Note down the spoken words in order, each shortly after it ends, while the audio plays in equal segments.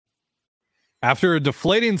After a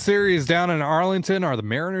deflating series down in Arlington, are the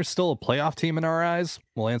Mariners still a playoff team in our eyes?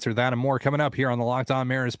 We'll answer that and more coming up here on the Locked On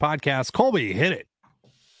Mariners podcast. Colby, hit it.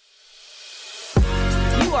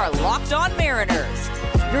 You are Locked On Mariners,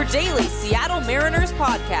 your daily Seattle Mariners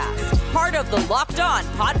podcast. Part of the Locked On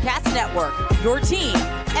Podcast Network, your team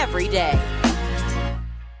every day.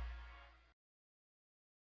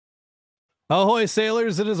 Ahoy,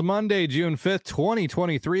 sailors. It is Monday, June 5th,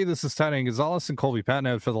 2023. This is Titan Gonzalez and Colby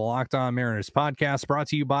Patnett for the Locked On Mariners podcast, brought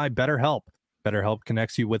to you by BetterHelp. BetterHelp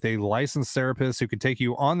connects you with a licensed therapist who can take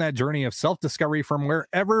you on that journey of self-discovery from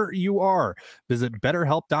wherever you are. Visit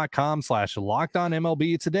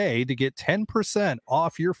BetterHelp.com/LockedOnMLB today to get 10%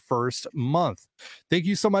 off your first month. Thank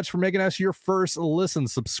you so much for making us your first listen.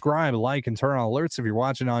 Subscribe, like, and turn on alerts if you're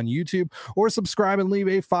watching on YouTube, or subscribe and leave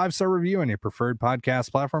a 5-star review on your preferred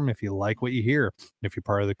podcast platform if you like what you hear. If you're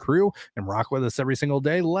part of the crew and rock with us every single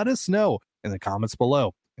day, let us know in the comments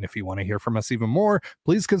below. And if you want to hear from us even more,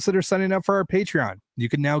 please consider signing up for our Patreon. You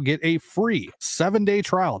can now get a free 7-day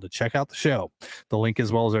trial to check out the show. The link,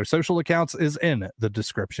 as well as our social accounts, is in the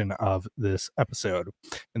description of this episode.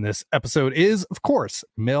 And this episode is, of course,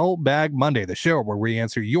 Mailbag Monday, the show where we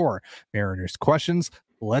answer your Mariners questions.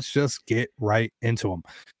 Let's just get right into them.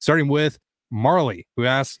 Starting with Marley, who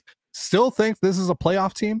asks, still think this is a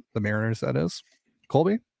playoff team? The Mariners, that is.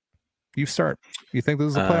 Colby, you start. You think this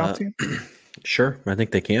is a playoff team? Sure, I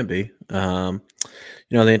think they can be. They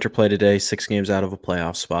interplay today, 6 games out of a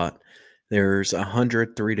playoff spot. There's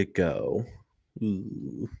 103 to go.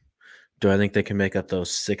 Ooh. Do I think they can make up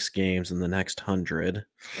those 6 games in the next 100?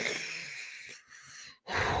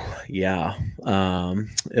 Yeah.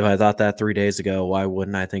 If I thought that 3 days ago, why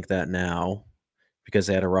wouldn't I think that now? Because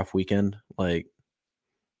they had a rough weekend. I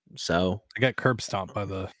got curb stomped by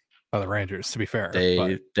the Rangers, to be fair.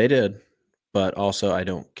 They did, but also I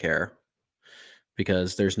don't care.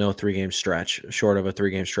 Because there's no 3-game stretch, short of a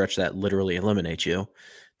 3-game stretch that literally eliminates you,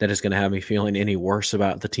 that is going to have me feeling any worse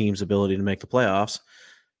about the team's ability to make the playoffs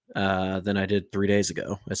than I did 3 days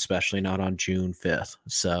ago, especially not on June 5th.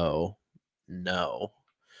 So, no,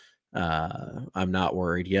 I'm not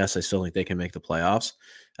worried. Yes, I still think they can make the playoffs,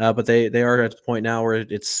 but they are at the point now where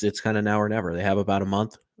it's kind of now or never. They have about a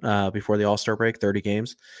month before the All-Star break, 30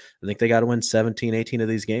 games. I think they got to win 17, 18 of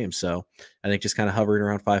these games. So I think just kind of hovering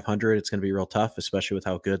around 500, it's going to be real tough, especially with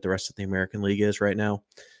how good the rest of the American League is right now.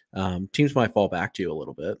 Teams might fall back to you a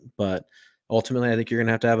little bit, but ultimately I think you're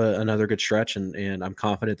going to have another good stretch, and I'm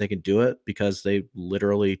confident they can do it because they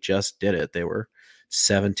literally just did it. They were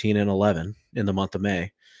 17-11 in the month of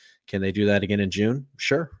May. Can they do that again in June?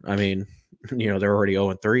 Sure. I mean, they're already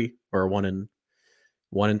 0-3 or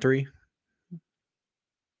 1-3.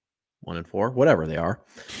 1-4, whatever they are.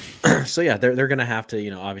 So yeah, they're going to have to,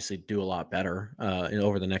 obviously do a lot better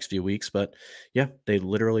over the next few weeks. But yeah, they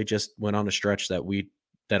literally just went on a stretch that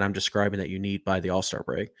I'm describing that you need by the All-Star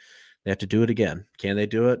break. They have to do it again. Can they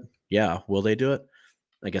do it? Yeah. Will they do it?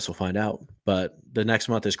 I guess we'll find out. But the next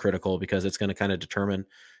month is critical because it's going to kind of determine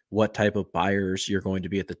what type of buyers you're going to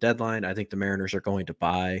be at the deadline. I think the Mariners are going to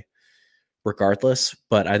buy regardless,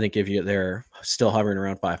 but I think if they're still hovering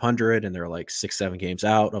around 500 and they're like 6-7 games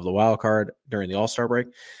out of the wild card during the All-Star break,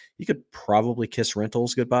 you could probably kiss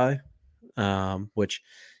rentals goodbye, which,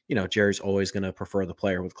 Jerry's always going to prefer the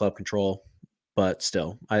player with club control, but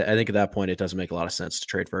still, I think at that point, it doesn't make a lot of sense to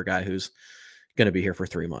trade for a guy who's going to be here for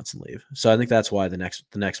 3 months and leave. So I think that's why the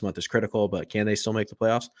next month is critical, but can they still make the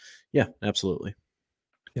playoffs? Yeah, absolutely.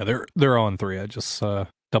 Yeah, they're 0-3. I just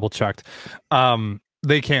double checked.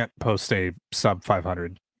 They can't post a sub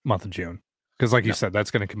 500 month of June because, like you said, that's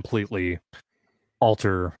going to completely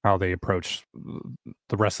alter how they approach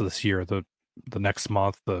the rest of this year, the next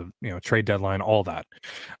month, the trade deadline, all that.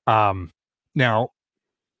 Now,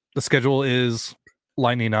 the schedule is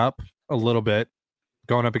lightening up a little bit,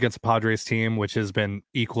 going up against the Padres team, which has been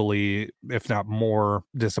equally, if not more,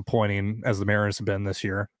 disappointing as the Mariners have been this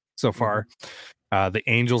year so far. The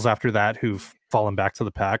Angels after that, who've fallen back to the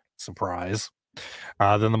pack, surprise.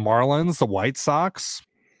 Then the Marlins, the White Sox,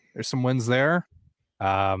 there's some wins there.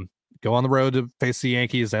 Go on the road to face the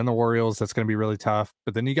Yankees and the Orioles. That's going to be really tough.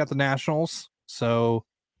 But then you got the Nationals. And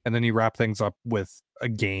then you wrap things up with a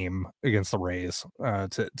game against the Rays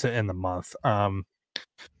to end the month.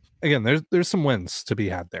 Again, there's some wins to be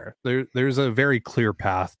had there. There's a very clear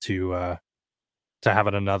path to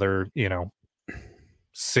having another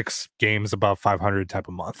 6 games above 500 type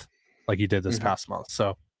of month like you did this past month.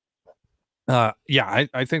 So I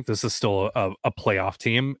think this is still a playoff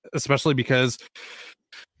team, especially because,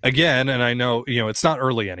 again, and I know, it's not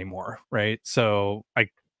early anymore, right? So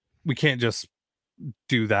we can't just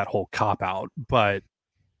do that whole cop out, but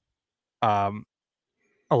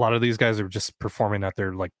a lot of these guys are just performing at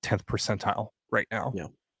their like 10th percentile right now. Yeah.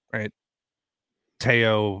 Right.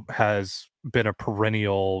 Teo has been a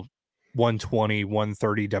perennial 120,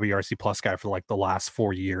 130 WRC plus guy for like the last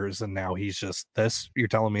 4 years. And now he's just this. You're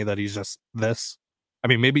telling me that he's just this? I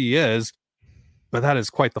mean, maybe he is, but that is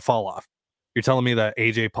quite the fall off. You're telling me that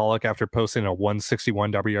AJ Pollock, after posting a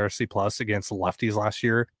 161 WRC plus against lefties last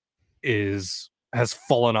year, has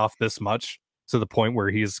fallen off this much to the point where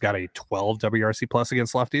he's got a 12 WRC plus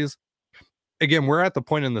against lefties. Again, we're at the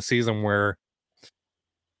point in the season where,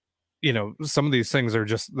 you know, some of these things are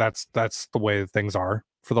just that's the way things are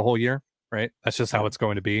for the whole year, right? That's just how it's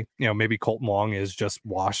going to be. You know, maybe Colton Wong is just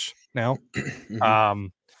wash now.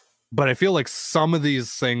 But I feel like some of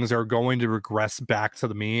these things are going to regress back to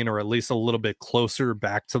the mean, or at least a little bit closer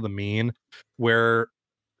back to the mean, where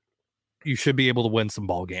you should be able to win some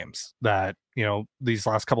ball games that, you know, these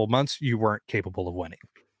last couple of months you weren't capable of winning.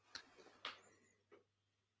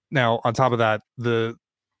 Now, on top of that, the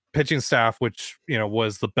pitching staff, which, you know,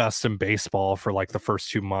 was the best in baseball for like the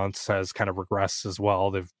first 2 months, has kind of regressed as well.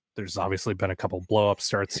 There's obviously been a couple blow up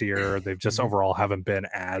starts here. They've just overall haven't been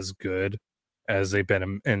as good as they've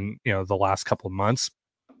been in, you know, the last couple of months.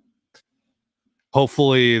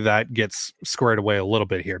 Hopefully that gets squared away a little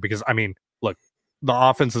bit here, because I mean, look, the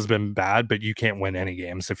offense has been bad, but you can't win any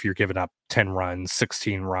games if you're giving up 10 runs,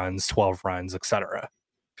 16 runs, 12 runs, etc.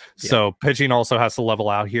 Yeah. So pitching also has to level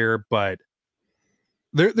out here, but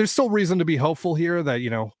there's still reason to be hopeful here that,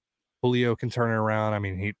 you know, Julio can turn it around. I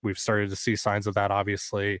mean, we've started to see signs of that,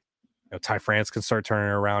 obviously. You know, Ty France can start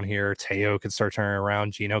turning around here. Teo can start turning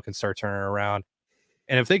around. Gino can start turning around.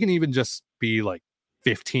 And if they can even just be like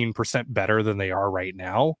 15% better than they are right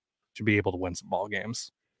now, should be able to win some ball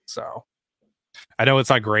games. So I know it's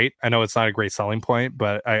not great. I know it's not a great selling point,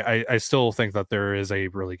 but I still think that there is a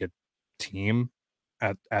really good team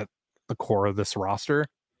at the core of this roster.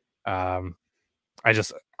 I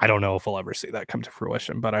don't know if we'll ever see that come to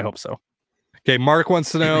fruition, but I hope so. Okay, Mark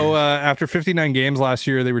wants to know, after 59 games last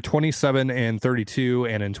year, they were 27-32,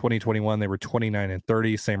 and in 2021 they were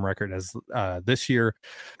 29-30, same record as this year.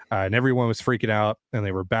 And everyone was freaking out, and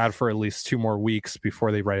they were bad for at least 2 more weeks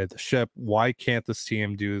before they righted the ship. Why can't this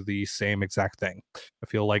team do the same exact thing? I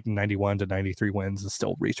feel like 91-93 wins is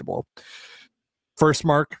still reachable. First,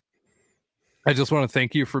 Mark, I just want to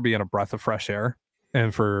thank you for being a breath of fresh air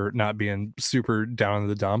and for not being super down in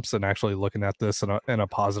the dumps and actually looking at this in a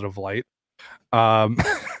positive light.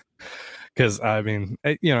 Because I mean,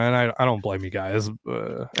 you know, and I don't blame you guys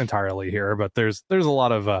entirely here, but there's a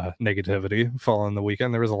lot of negativity following the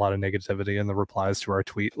weekend. There was a lot of negativity in the replies to our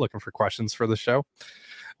tweet looking for questions for the show.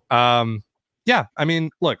 Yeah, I mean,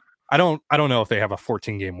 look, I don't know if they have a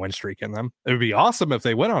 14-game win streak in them. It would be awesome if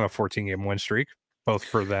they went on a 14-game win streak, both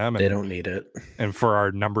for them and they don't need it, and for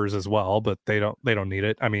our numbers as well, but they don't need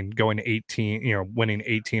it. I mean, going 18, you know, winning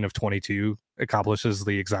 18 of 22 accomplishes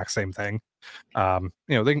the exact same thing. You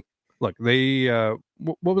know, what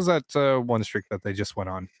was that one streak that they just went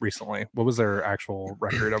on recently? What was their actual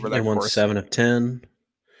record over that? They won course? 7 of 10.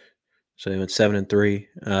 So they went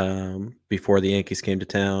 7-3 before the Yankees came to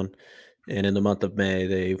town, and in the month of May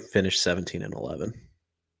they finished 17-11.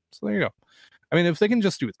 So there you go. I mean, if they can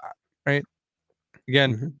just do that, right?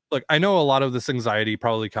 Again, look, I know a lot of this anxiety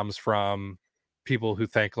probably comes from people who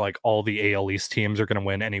think like all the AL East teams are going to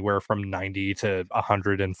win anywhere from 90 to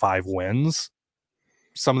 105 wins.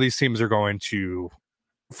 Some of these teams are going to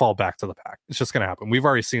fall back to the pack. It's just going to happen. We've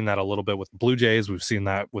already seen that a little bit with the Blue Jays. We've seen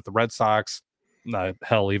that with the Red Sox.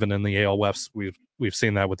 Hell, even in the AL West, we've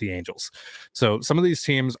seen that with the Angels. So some of these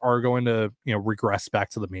teams are going to, you know, regress back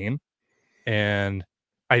to the mean. And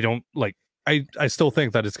I still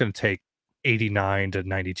think that it's going to take 89 to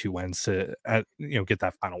 92 wins to you know, get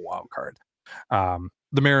that final wild card.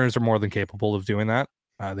 The Mariners are more than capable of doing that.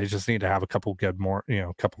 They just need to have a couple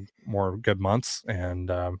more good months, and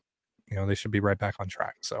you know, they should be right back on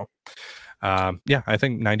track. So yeah, I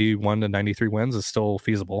think 91 to 93 wins is still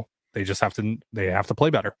feasible. They just have to play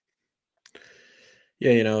better.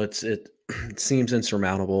 Yeah, you know, it seems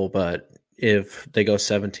insurmountable, but if they go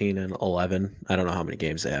 17-11, I don't know how many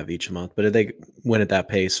games they have each month, but if they win at that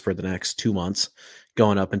pace for the next 2 months,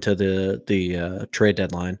 going up into the trade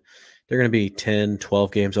deadline, they're going to be 10,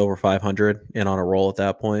 12 games over 500 and on a roll at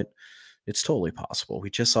that point. It's totally possible. We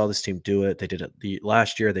just saw this team do it. They did it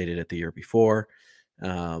last year. They did it the year before.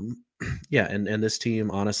 Yeah, and this team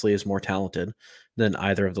honestly is more talented than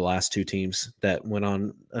either of the last 2 teams that went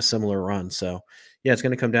on a similar run. So yeah, it's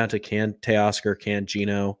going to come down to, can Teoscar, can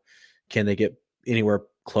Gino, can they get anywhere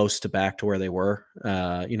close to back to where they were,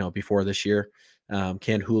 you know, before this year?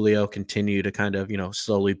 Can Julio continue to kind of, you know,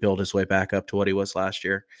 slowly build his way back up to what he was last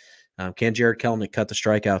year? Can Jared Kelenic cut the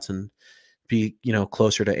strikeouts and be,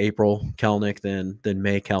 closer to April Kelenic than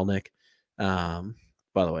May Kelenic?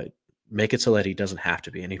 By the way, make it so that he doesn't have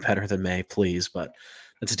to be any better than May, please. But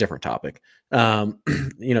that's a different topic.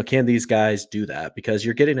 Can these guys do that? Because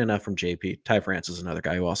you're getting enough from JP. Ty France is another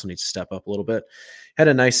guy who also needs to step up a little bit. Had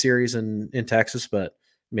a nice series in Texas, but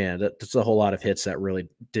man, that's a whole lot of hits that really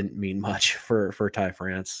didn't mean much for Ty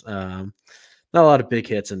France. Not a lot of big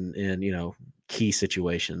hits in key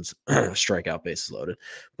situations, strikeout bases loaded.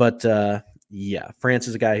 But yeah, France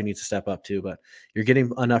is a guy who needs to step up too. But you're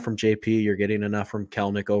getting enough from JP. You're getting enough from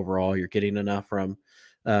Kelenic overall. You're getting enough from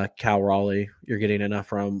Cal Raleigh. You're getting enough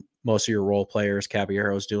from most of your role players.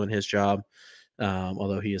 Caballero's doing his job,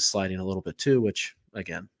 although he is sliding a little bit too, which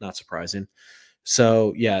again, not surprising.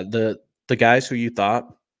 So yeah, the guys who you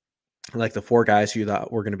thought, like the 4 guys who you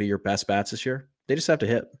thought were going to be your best bats this year, they just have to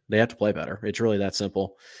hit. They have to play better. It's really that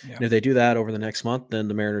simple. Yeah. And if they do that over the next month, then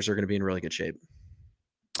the Mariners are going to be in really good shape.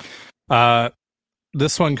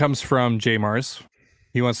 This one comes from J Mars.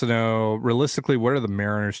 He wants to know, realistically, what are the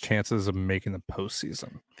Mariners' chances of making the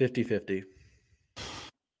postseason? 50-50.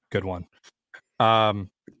 Good one.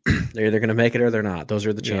 They're either going to make it or they're not. Those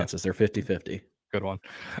are the chances. Yeah. They're 50-50. Good one.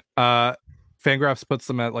 Fangraphs puts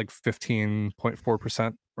them at like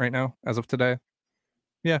 15.4% right now as of today.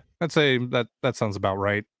 Yeah, I'd say that sounds about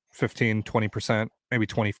right. 15, 20%, maybe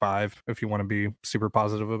 25 if you want to be super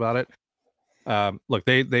positive about it. Look,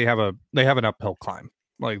 they have an uphill climb.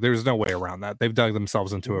 Like there's no way around that. They've dug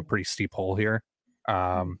themselves into a pretty steep hole here.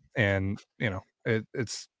 And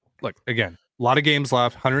it's like, again, a lot of games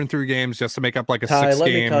left, 103 games just to make up like a Ty, 6-game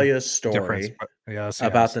let me tell you a story about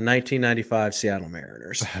the 1995 Seattle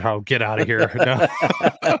Mariners. Oh, get out of here.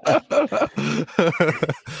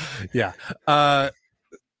 Yeah.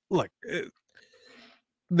 Look,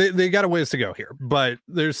 they got a ways to go here, but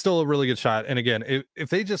there's still a really good shot. And again,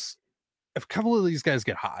 if a couple of these guys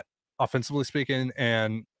get hot, offensively speaking,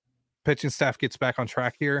 and pitching staff gets back on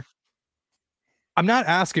track here, I'm not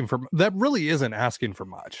asking for that. Really isn't asking for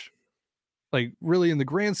much. Like really in the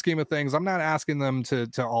grand scheme of things, I'm not asking them to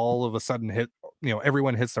all of a sudden hit,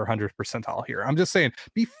 everyone hits their 100th percentile here. I'm just saying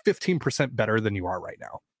be 15% better than you are right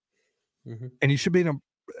now. Mm-hmm. And you should be in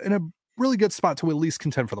a really good spot to at least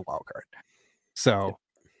contend for the wild card. So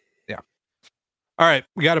yeah. All right,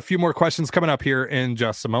 we got a few more questions coming up here in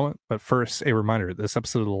just a moment. But first, a reminder, this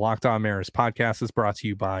episode of the Locked On Mariners podcast is brought to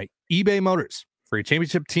you by eBay Motors. For a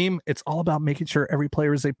championship team, it's all about making sure every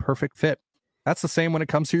player is a perfect fit. That's the same when it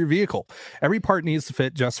comes to your vehicle. Every part needs to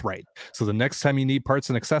fit just right. So the next time you need parts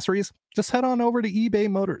and accessories, just head on over to eBay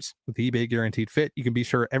Motors. With eBay Guaranteed Fit, you can be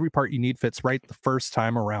sure every part you need fits right the first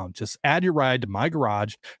time around. Just add your ride to My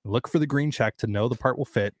Garage and look for the green check to know the part will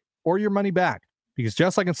fit or your money back. Because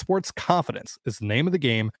just like in sports, confidence is the name of the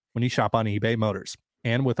game when you shop on eBay Motors.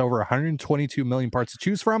 And with over 122 million parts to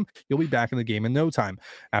choose from, you'll be back in the game in no time.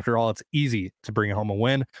 After all, it's easy to bring home a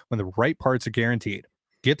win when the right parts are guaranteed.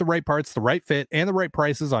 Get the right parts, the right fit, and the right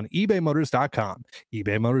prices on ebaymotors.com.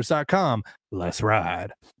 ebaymotors.com. Let's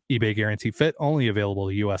ride. eBay Guaranteed Fit only available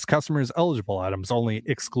to U.S. customers. Eligible items only.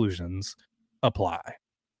 Exclusions apply.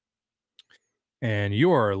 And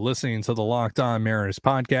you're listening to the Locked On Mariners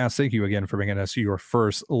podcast. Thank you again for bringing us your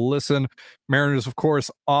first listen. Mariners, of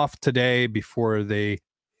course, off today before they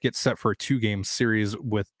get set for a 2-game series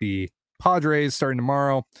with the Padres starting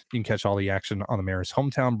tomorrow. You can catch all the action on the Mariners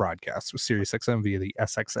hometown broadcast with SiriusXM via the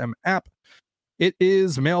SXM app. It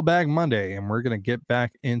is Mailbag Monday, and we're going to get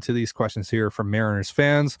back into these questions here from Mariners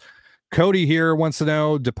fans. Cody here wants to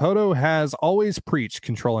know, Dipoto has always preached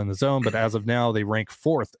controlling the zone, but as of now, they rank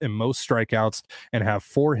 4th in most strikeouts and have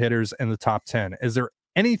 4 hitters in the top 10. Is there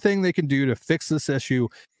anything they can do to fix this issue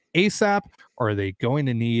ASAP, or are they going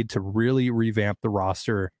to need to really revamp the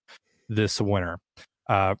roster this winter?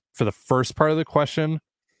 For the first part of the question,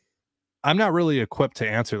 I'm not really equipped to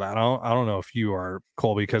answer that. I don't know if you are,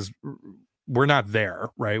 Colby, because we're not there,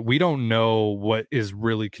 right? We don't know what is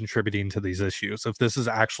really contributing to these issues. If this is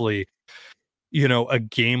actually, a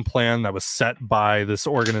game plan that was set by this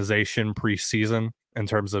organization preseason in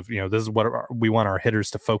terms of, this is what we want our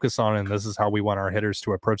hitters to focus on, and this is how we want our hitters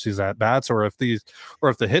to approach these at bats, or if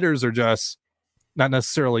the hitters are just not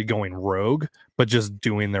necessarily going rogue, but just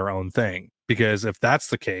doing their own thing. Because if that's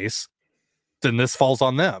the case, then this falls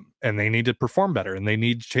on them and they need to perform better and they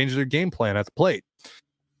need to change their game plan at the plate.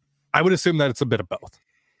 I would assume that it's a bit of both.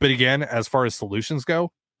 But again, as far as solutions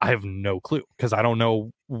go, I have no clue because I don't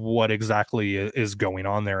know what exactly is going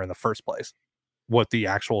on there in the first place, what the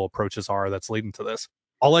actual approaches are that's leading to this.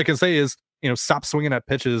 All I can say is, stop swinging at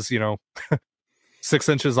pitches, 6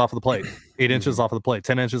 inches off of the plate, 8 inches off of the plate,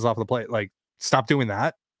 10 inches off of the plate. Like, stop doing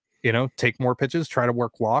that take more pitches, try to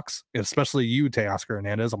work walks, especially you, Teoscar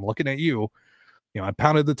Hernandez. I'm looking at you. I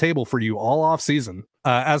pounded the table for you all off season.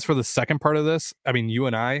 As for the second part of this, I mean, you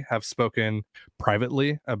and I have spoken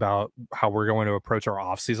privately about how we're going to approach our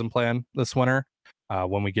off season plan this winter.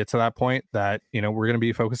 When we get to that point, that we're going to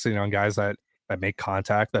be focusing on guys that make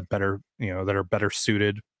contact, that are better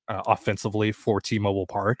suited offensively for T-Mobile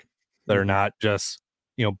Park, that are not just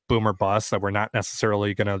boom or bust. That we're not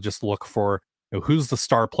necessarily going to just look for who's the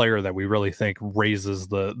star player that we really think raises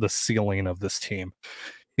the ceiling of this team.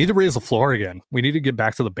 Need to raise the floor again. We need to get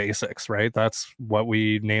back to the basics, right? That's what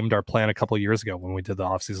we named our plan a couple of years ago when we did the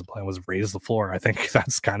offseason plan, was raise the floor. I think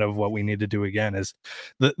that's kind of what we need to do again. Is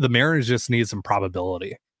the Mariners just need some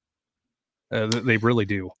probability. They really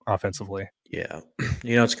do offensively. Yeah.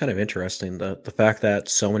 It's kind of interesting, the fact that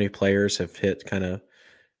so many players have hit kind of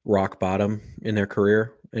rock bottom in their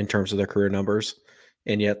career in terms of their career numbers,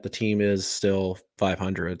 and yet the team is still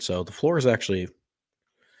 500. So the floor is actually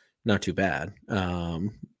not too bad,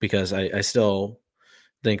 because I still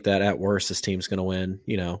think that at worst this team's going to win,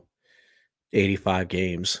 85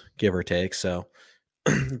 games, give or take. So,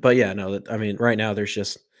 but yeah, no, I mean, right now there's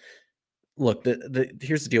just, look,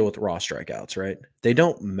 here's the deal with raw strikeouts, right? They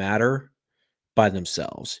don't matter by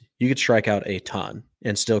themselves. You could strike out a ton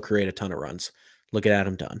and still create a ton of runs. Look at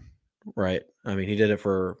Adam Dunn, right? I mean, he did it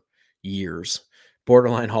for years.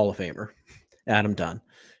 Borderline Hall of Famer, Adam Dunn.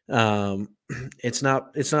 It's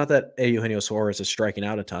not that Eugenio Suarez is striking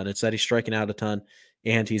out a ton. It's that he's striking out a ton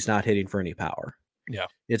and he's not hitting for any power. Yeah.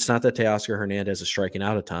 It's not that Teoscar Hernandez is striking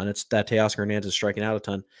out a ton. It's that Teoscar Hernandez is striking out a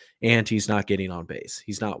ton and he's not getting on base.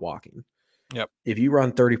 He's not walking. Yep. If you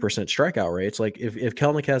run 30% strikeout rates, like if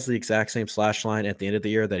Kelenic has the exact same slash line at the end of the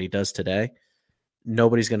year that he does today,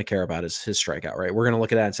 nobody's going to care about his strikeout rate. We're going to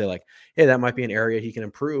look at that and say, like, hey, that might be an area he can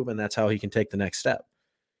improve, and that's how he can take the next step.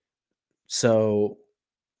 So,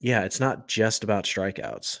 yeah, it's not just about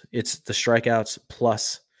strikeouts. It's the strikeouts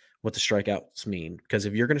plus what the strikeouts mean. Because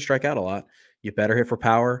if you're going to strike out a lot, you better hit for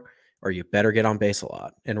power or you better get on base a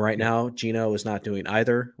lot. And right now, Gino is not doing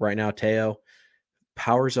either. Right now, Teo,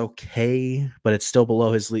 power's okay, but it's still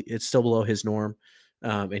below his norm,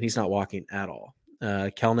 and he's not walking at all.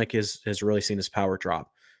 Kelenic has really seen his power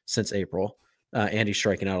drop since April, and he's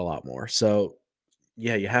striking out a lot more. So,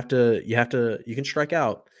 yeah, you can strike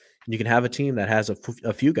out. You can have a team that has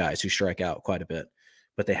a few guys who strike out quite a bit,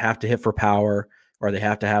 but they have to hit for power or they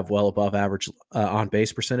have to have well above average on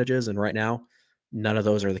base percentages. And right now, none of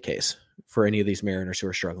those are the case for any of these Mariners who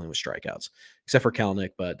are struggling with strikeouts, except for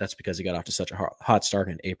Kelenic, but that's because he got off to such a hot start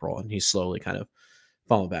in April and he's slowly kind of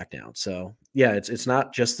falling back down. So yeah, it's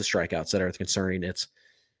not just the strikeouts that are concerning. It's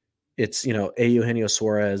Eugenio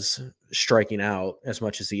Suarez striking out as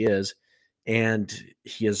much as he is, and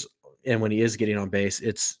when he is getting on base,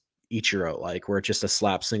 it's Ichiro, like, where it's just a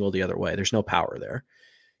slap single the other way. There's no power there.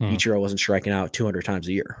 Ichiro wasn't striking out 200 times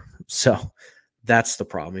a year. So that's the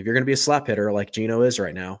problem. If you're going to be a slap hitter like Gino is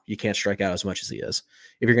right now, you can't strike out as much as he is.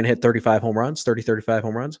 If you're going to hit 35 home runs,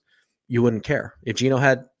 you wouldn't care. If Gino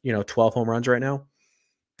had, 12 home runs right now,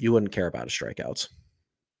 you wouldn't care about his strikeouts.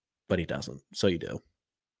 But he doesn't. So you do.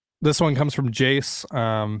 This one comes from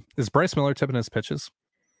Jace. Is Bryce Miller tipping his pitches?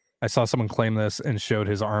 I saw someone claim this and showed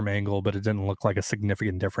his arm angle, but it didn't look like a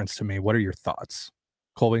significant difference to me. What are your thoughts?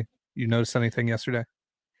 Colby, you noticed anything yesterday?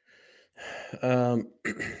 No,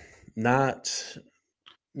 I'm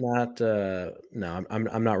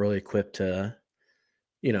not really equipped to,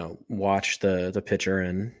 watch the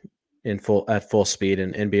pitcher at full speed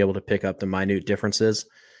and be able to pick up the minute differences.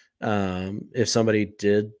 If somebody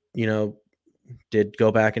did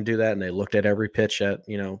go back and do that and they looked at every pitch at,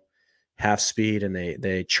 half speed and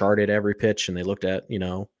they charted every pitch and they looked at,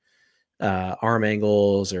 arm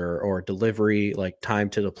angles or delivery, like time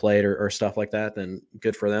to the plate or stuff like that, then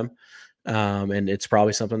good for them. And it's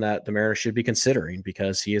probably something that the Mariners should be considering,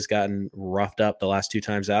 because he has gotten roughed up the last 2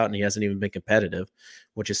 times out and he hasn't even been competitive,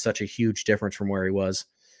 which is such a huge difference from where he was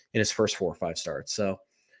in his first 4 or 5 starts. So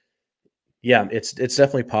yeah, it's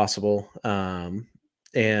definitely possible. And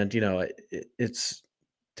it's,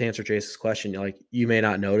 to answer Jace's question, like, you may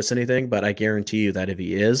not notice anything, but I guarantee you that if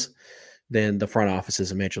he is, then the front office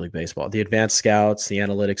is in Major League Baseball. The advanced scouts, the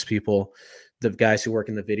analytics people, the guys who work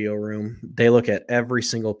in the video room, they look at every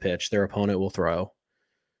single pitch their opponent will throw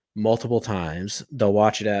multiple times. They'll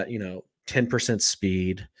watch it at, 10%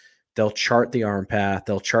 speed. They'll chart the arm path.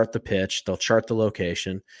 They'll chart the pitch. They'll chart the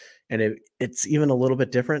location. And if it's even a little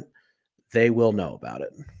bit different, they will know about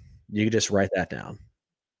it. You can just write that down.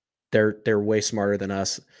 They're way smarter than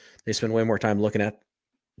us. They spend way more time looking at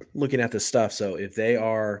this stuff. So if they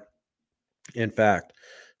are, in fact,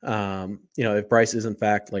 if Bryce is in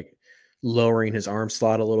fact like lowering his arm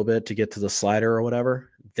slot a little bit to get to the slider or whatever,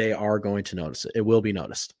 they are going to notice it. It will be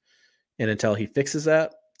noticed. And until he fixes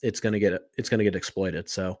that, it's going to get exploited.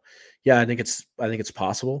 So yeah, I think it's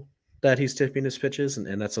possible that he's tipping his pitches,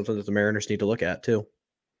 and that's something that the Mariners need to look at too.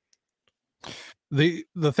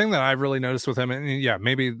 The thing that I've really noticed with him, and yeah,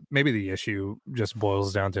 maybe the issue just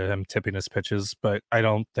boils down to him tipping his pitches, but I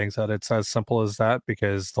don't think that it's as simple as that,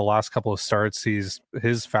 because the last couple of starts, his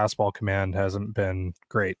fastball command hasn't been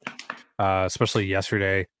great, especially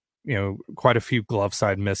yesterday. Quite a few glove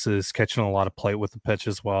side misses, catching a lot of plate with the pitch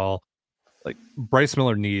as well. Like, Bryce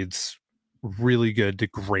Miller needs really good to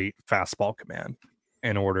great fastball command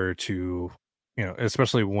in order to,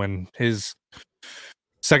 especially when his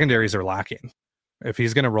secondaries are lacking. If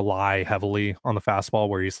he's going to rely heavily on the fastball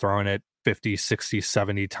where he's throwing it 50, 60,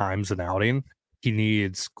 70 times an outing, he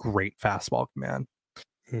needs great fastball command.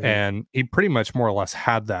 Mm-hmm. And he pretty much more or less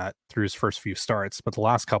had that through his first few starts, but the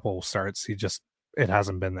last couple of starts, it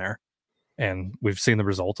hasn't been there. And we've seen the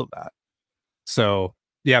result of that. So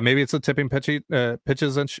yeah, maybe it's a tipping pitches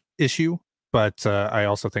issue, but I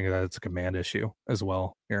also think that it's a command issue as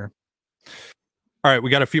well here. All right,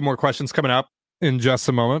 we got a few more questions coming up in just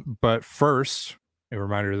a moment, but first, a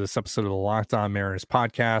reminder, this episode of the Locked On Mariners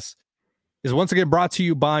podcast is once again brought to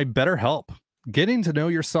you by BetterHelp. Getting to know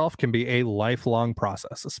yourself can be a lifelong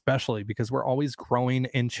process, especially because we're always growing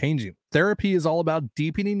and changing. Therapy is all about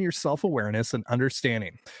deepening your self-awareness and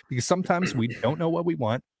understanding, because sometimes we don't know what we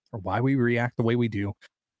want or why we react the way we do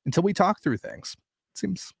until we talk through things. It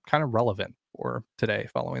seems kind of relevant for today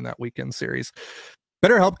following that weekend series.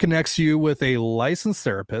 BetterHelp connects you with a licensed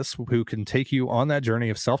therapist who can take you on that journey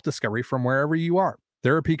of self-discovery from wherever you are.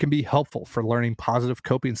 Therapy can be helpful for learning positive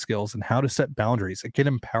coping skills and how to set boundaries. It can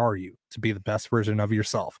empower you to be the best version of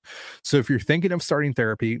yourself. So if you're thinking of starting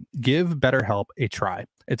therapy, give BetterHelp a try.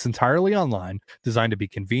 It's entirely online, designed to be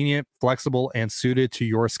convenient, flexible, and suited to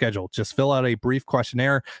your schedule. Just fill out a brief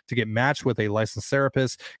questionnaire to get matched with a licensed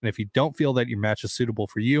therapist. And if you don't feel that your match is suitable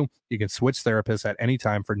for you, you can switch therapists at any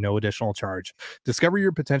time for no additional charge. Discover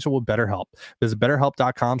your potential with BetterHelp. Visit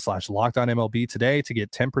BetterHelp.com/LockedOnMLB today to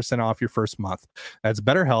get 10% off your first month. That's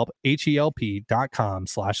BetterHelp,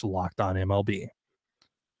 HELP.com/LockedOnMLB.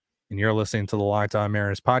 And you're listening to the Locked On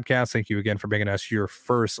Mariners podcast. Thank you again for making us your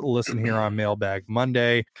first listen here on Mailbag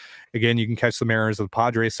Monday. Again, you can catch the Mariners of the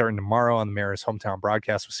Padres starting tomorrow on the Mariners hometown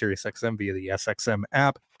broadcast with SiriusXM via the SXM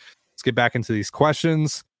app. Let's get back into these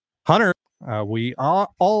questions. Hunter, we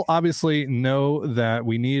all obviously know that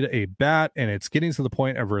we need a bat, and it's getting to the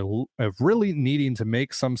point of really needing to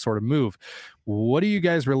make some sort of move. What do you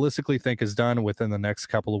guys realistically think is done within the next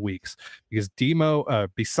couple of weeks? Because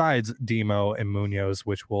besides Demo and Munoz,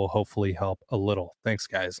 which will hopefully help a little. Thanks,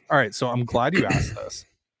 guys. All right, so I'm glad you asked this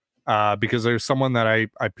because there's someone that I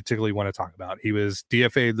particularly want to talk about. He was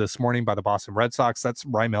DFA'd this morning by the Boston Red Sox. That's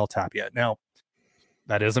Raimel Tapia. Now,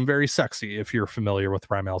 that isn't very sexy if you're familiar with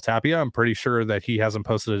Raimel Tapia. I'm pretty sure that he hasn't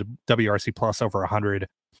posted a WRC plus over 100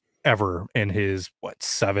 ever in his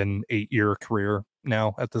 7-8 year career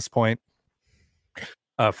now at this point.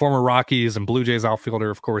 Former Rockies and Blue Jays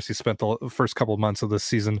outfielder. Of course, he spent the first couple of months of this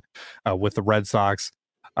season with the Red Sox.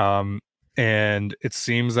 And it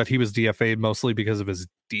seems that he was DFA'd mostly because of his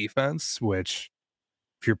defense, which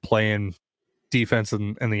if you're playing defense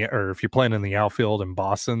if you're playing in the outfield in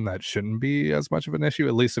Boston, that shouldn't be as much of an issue,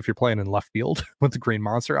 at least if you're playing in left field with the Green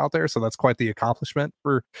Monster out there. So that's quite the accomplishment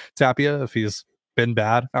for Tapia if he's been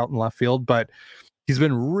bad out in left field, but he's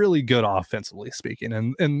been really good offensively speaking.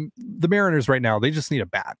 And the Mariners right now, they just need a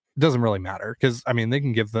bat. It doesn't really matter because I mean they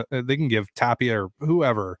can give Tapia or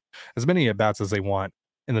whoever as many at bats as they want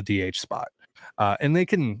in the DH spot, and they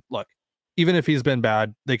can look. Even if he's been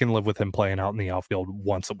bad, they can live with him playing out in the outfield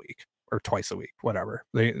once a week or twice a week, whatever.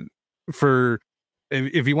 If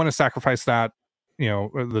you want to sacrifice that,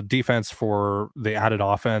 the defense for the added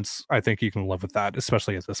offense, I think you can live with that,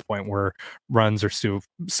 especially at this point where runs are so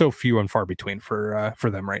few and far between for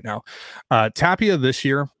them right now. Tapia this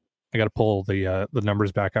year, I got to pull the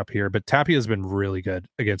numbers back up here, but Tapia has been really good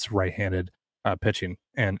against right-handed pitching.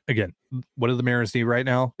 And again, what do the Mariners need right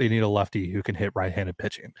now? They need a lefty who can hit right-handed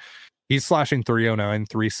pitching. He's slashing 309,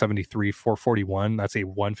 373, 441. That's a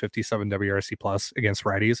 157 WRC plus against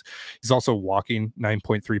righties. He's also walking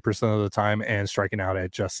 9.3% of the time and striking out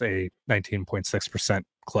at just a 19.6%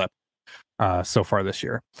 clip so far this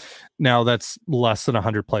year. Now, that's less than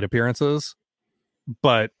 100 plate appearances,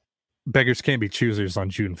 but beggars can't be choosers on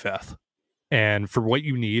June 5th. And for what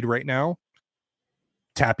you need right now,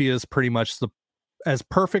 Tapia is pretty much as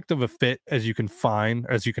perfect of a fit as you can find,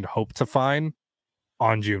 as you can hope to find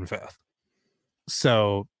on June 5th.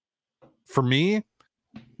 So for me,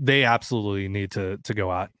 they absolutely need to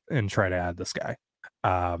go out and try to add this guy.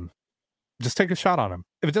 Just take a shot on him.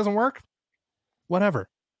 If it doesn't work, whatever.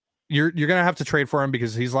 You're gonna have to trade for him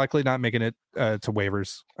because he's likely not making it to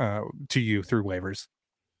waivers to you through waivers.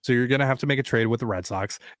 So you're gonna have to make a trade with the Red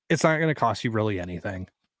Sox. It's not gonna cost you really anything,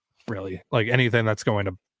 really, like anything that's going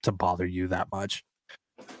to bother you that much.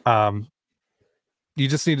 You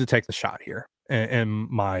just need to take the shot here, in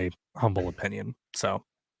my humble opinion. So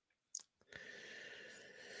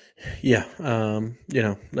yeah,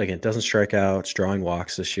 again, doesn't strike out, it's drawing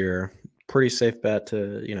walks this year. Pretty safe bet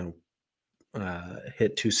to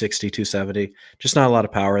hit 260, 270. Just not a lot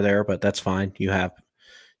of power there, but that's fine. You have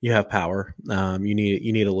power. You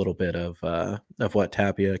need a little bit of what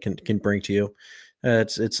Tapia can bring to you.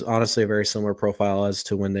 It's honestly a very similar profile as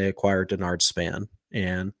to when they acquired Denard Span,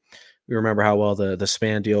 and we remember how well the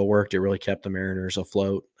Span deal worked. It really kept the Mariners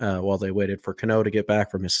afloat while they waited for Cano to get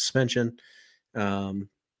back from his suspension.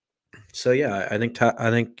 So yeah, I think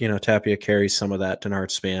Tapia carries some of that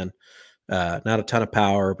Denard Span. Not a ton of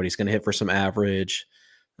power, but he's going to hit for some average.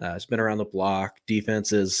 He's been around the block.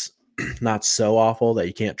 Defense is not so awful that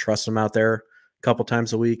you can't trust him out there a couple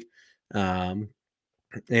times a week. And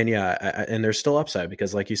yeah, and there's still upside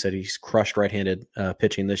because, like you said, he's crushed right-handed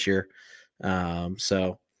pitching this year.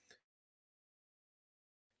 So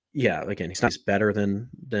yeah, again, he's better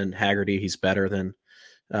than Haggerty. He's better than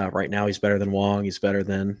right now. He's better than Wong. He's better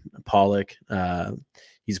than Pollock.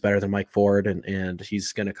 He's better than Mike Ford, and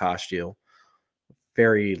he's going to cost you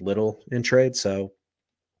very little in trade. So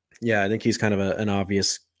yeah, I think he's kind of an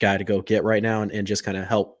obvious guy to go get right now and just kind of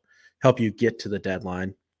help you get to the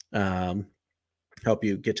deadline. Help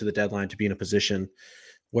you get to the deadline to be in a position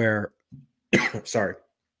where,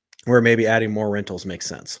 where maybe adding more rentals makes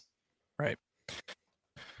sense. Right.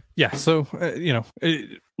 Yeah. So,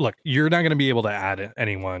 look, you're not going to be able to add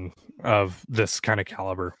anyone of this kind of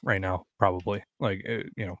caliber right now, probably. Like,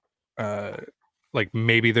 like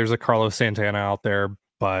maybe there's a Carlos Santana out there,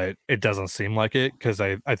 but it doesn't seem like it because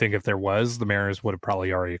I think if there was, the Mariners would have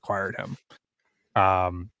probably already acquired him.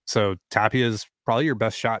 So Tapia is probably your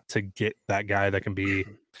best shot to get that guy that can be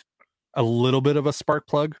a little bit of a spark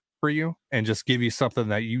plug for you and just give you something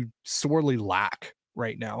that you sorely lack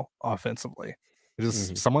right now offensively.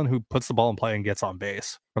 Just someone who puts the ball in play and gets on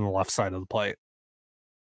base from the left side of the plate.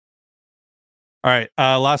 All right.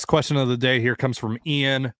 Last question of the day here comes from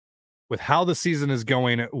Ian. With how the season is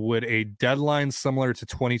going, would a deadline similar to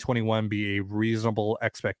 2021 be a reasonable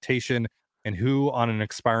expectation? And who on an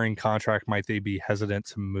expiring contract might they be hesitant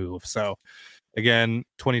to move? So again,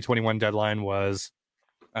 2021 deadline was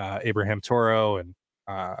Abraham Toro and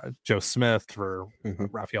Joe Smith for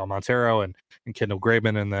Rafael Montero and Kendall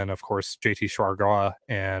Graveman. And then, of course, JT Schwargawa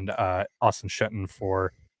and Austin Shenton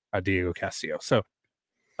for Diego Castillo. So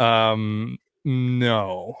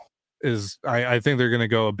no. I think they're going to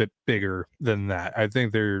go a bit bigger than that. I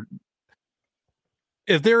think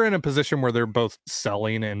if they're in a position where they're both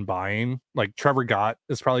selling and buying, like Trevor Gott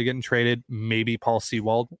is probably getting traded, maybe Paul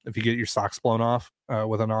Sewald, if you get your socks blown off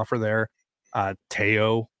with an offer there.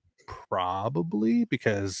 Teo, probably,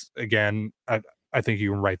 because again, I think you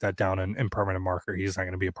can write that down in permanent marker. He's not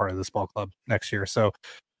going to be a part of this ball club next year. So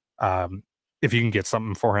if you can get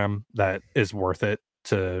something for him that is worth it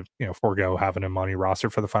to forego having him on your roster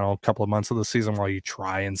for the final couple of months of the season while you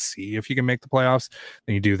try and see if you can make the playoffs,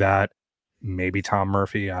 then you do that. Maybe Tom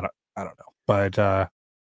Murphy. I don't know. But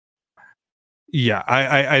yeah,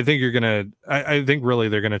 I think you're gonna. I think really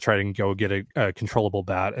they're gonna try to go get a controllable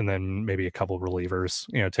bat and then maybe a couple relievers.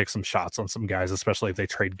 Take some shots on some guys, especially if they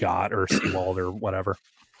trade Gott or Sewald or whatever.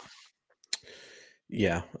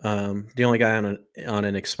 Yeah, the only guy on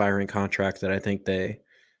an expiring contract that I think they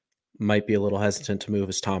might be a little hesitant to move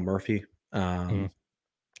is Tom Murphy.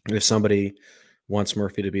 If somebody wants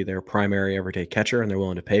Murphy to be their primary everyday catcher and they're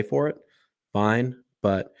willing to pay for it, fine.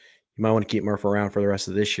 But you might want to keep Murphy around for the rest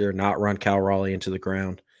of this year, not run Cal Raleigh into the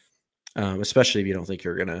ground, especially if you don't think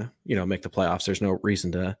you're going to, make the playoffs. There's no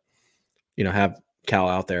reason to, have Cal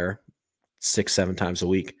out there 6-7 times a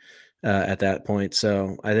week at that point.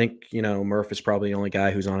 So I think, Murph is probably the only guy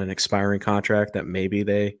who's on an expiring contract that maybe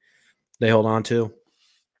they hold on to.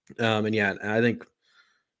 And yeah, I think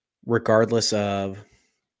regardless of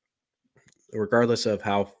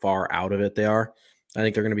how far out of it they are, I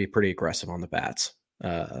think they're going to be pretty aggressive on the bats.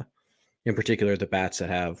 In particular, the bats that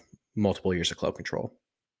have multiple years of club control.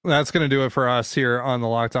 That's going to do it for us here on the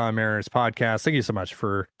Locked On Mariners podcast. Thank you so much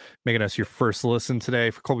for making us your first listen today.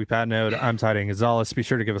 For Colby Patnode, I'm Tidy Gonzalez. Be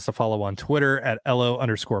sure to give us a follow on Twitter at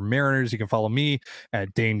LO_Mariners. You can follow me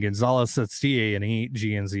at Dane Gonzalez. That's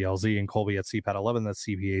DANEGNZLZ, and Colby at CPAT11. That's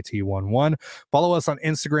CPAT11. Follow us on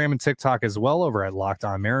Instagram and TikTok as well over at Locked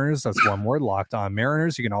On Mariners. That's one word, Locked On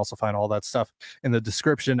Mariners. You can also find all that stuff in the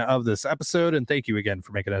description of this episode. And thank you again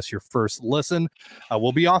for making us your first listen.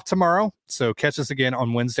 We'll be off tomorrow, so catch us again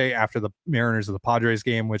on Wednesday after the Mariners of the Padres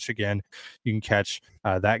game, which again, you can catch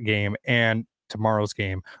that game and tomorrow's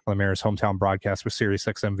game on the Mariners hometown broadcast with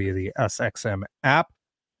SiriusXM via the SXM app.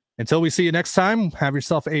 Until we see you next time, have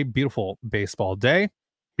yourself a beautiful baseball day.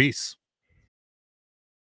 Peace.